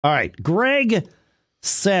All right. Greg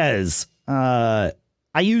says, I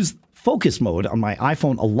use focus mode on my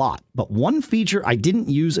iPhone a lot, but one feature I didn't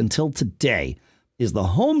use until today is the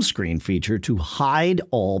home screen feature to hide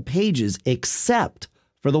all pages except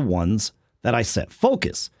for the ones that I set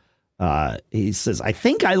focus. He says, I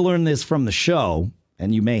think I learned this from the show,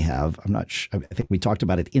 and you may have. I'm not sure. I think we talked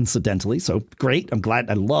about it incidentally. So great. I'm glad.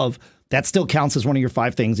 I love that. Still counts as one of your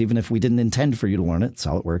 5 things, even if we didn't intend for you to learn it. That's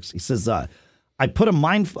how it works. He says, I put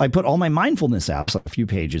all my mindfulness apps on a few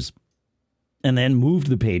pages and then moved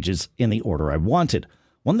the pages in the order I wanted.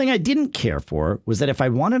 One thing I didn't care for was that if I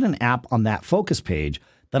wanted an app on that focus page,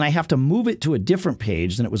 then I have to move it to a different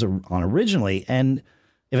page than it was on originally. And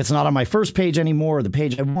if it's not on my first page anymore, or the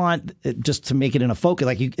page I want, just to make it in a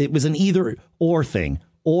focus, it was an either or thing.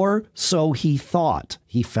 Or so he thought.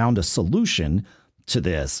 He found a solution to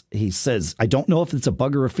this. He says, I don't know if it's a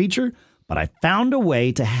bug or a feature, but I found a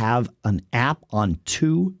way to have an app on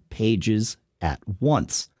 2 pages at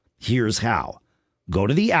once. Here's how. Go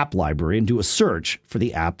to the app library and do a search for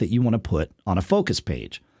the app that you want to put on a focus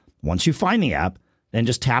page. Once you find the app, then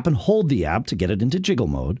just tap and hold the app to get it into jiggle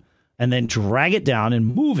mode, and then drag it down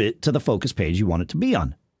and move it to the focus page you want it to be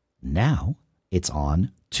on. Now it's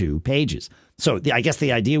on 2 pages. So I guess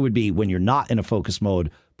the idea would be when you're not in a focus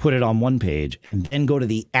mode, put it on 1 page and then go to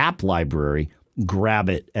the app library, grab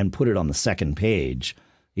it and put it on the 2nd page.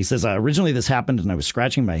 He says, originally this happened and I was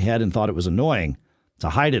scratching my head and thought it was annoying. To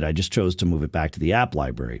hide it, I just chose to move it back to the app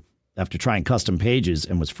library. After trying custom pages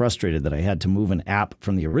and was frustrated that I had to move an app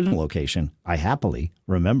from the original location, I happily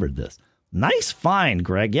remembered this. Nice find,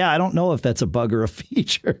 Greg. Yeah, I don't know if that's a bug or a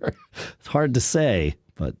feature. It's hard to say,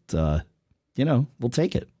 but, we'll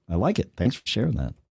take it. I like it. Thanks for sharing that.